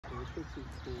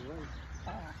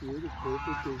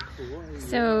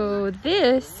So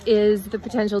this is the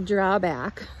potential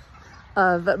drawback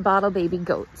of bottle baby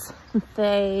goats.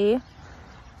 They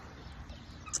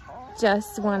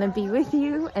just want to be with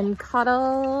you and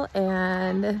cuddle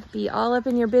and be all up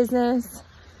in your business.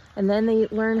 And then they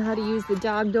learn how to use the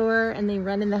dog door and they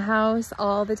run in the house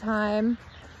all the time.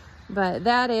 But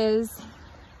that's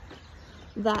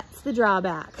the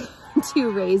drawback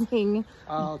to raising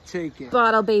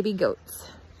bottle baby goats.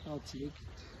 I'll take it.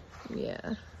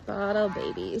 Yeah, bottle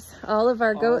babies. All of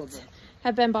our goats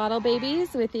have been bottle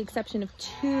babies with the exception of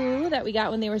 2 that we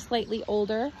got when they were slightly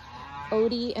older.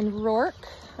 Odie and Rourke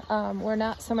were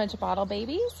not so much bottle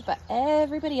babies, but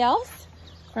everybody else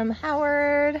from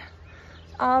Howard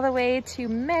all the way to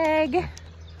Meg.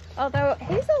 Although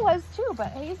Hazel was too, but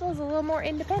Hazel's a little more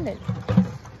independent.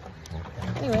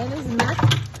 Anyway, this is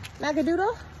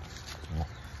Magadoodle.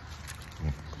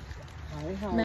 Hi,